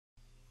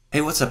Hey,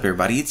 what's up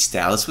everybody? It's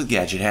Dallas with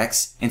Gadget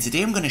Hacks, and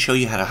today I'm going to show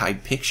you how to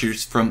hide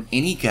pictures from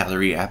any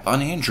gallery app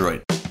on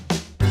Android.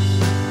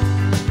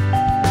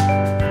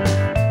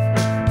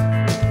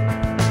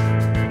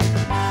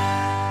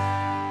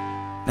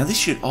 Now this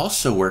should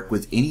also work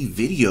with any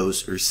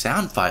videos or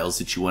sound files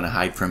that you want to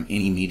hide from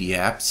any media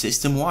app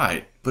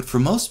system-wide. But for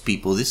most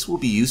people, this will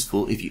be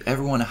useful if you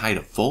ever want to hide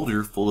a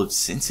folder full of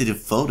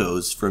sensitive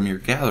photos from your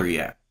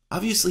gallery app.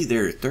 Obviously,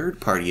 there are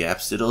third-party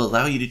apps that'll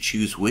allow you to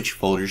choose which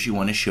folders you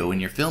want to show in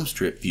your film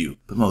strip view,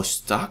 but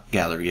most stock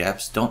gallery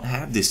apps don't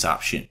have this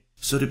option.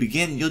 So to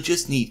begin, you'll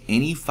just need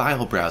any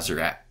file browser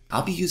app.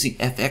 I'll be using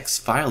FX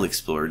File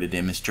Explorer to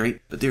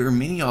demonstrate, but there are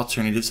many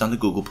alternatives on the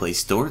Google Play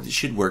Store that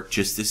should work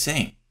just the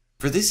same.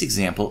 For this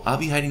example, I'll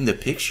be hiding the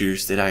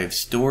pictures that I have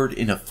stored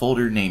in a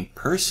folder named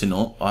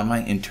Personal on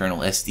my internal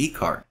SD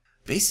card.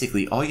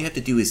 Basically, all you have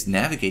to do is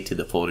navigate to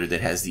the folder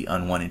that has the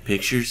unwanted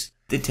pictures,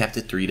 then tap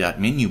the three-dot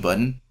menu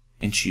button,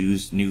 and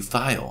choose New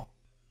File.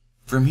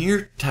 From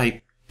here,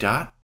 type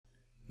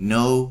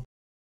 .no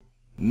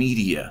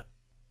media,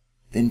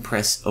 then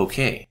press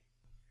OK.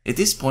 At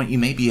this point, you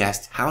may be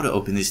asked how to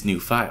open this new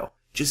file.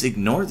 Just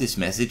ignore this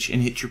message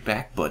and hit your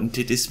back button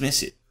to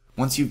dismiss it.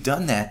 Once you've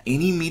done that,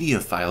 any media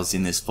files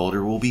in this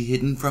folder will be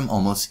hidden from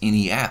almost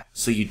any app,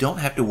 so you don't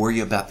have to worry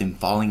about them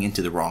falling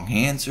into the wrong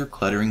hands or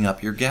cluttering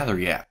up your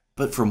gallery app.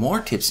 But for more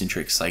tips and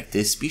tricks like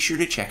this, be sure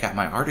to check out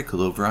my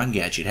article over on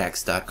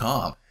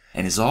GadgetHacks.com.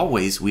 And as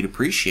always, we'd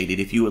appreciate it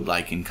if you would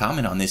like and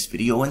comment on this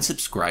video and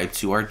subscribe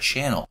to our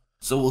channel.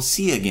 So we'll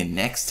see you again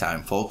next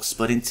time, folks,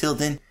 but until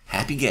then,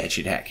 happy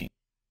gadget hacking.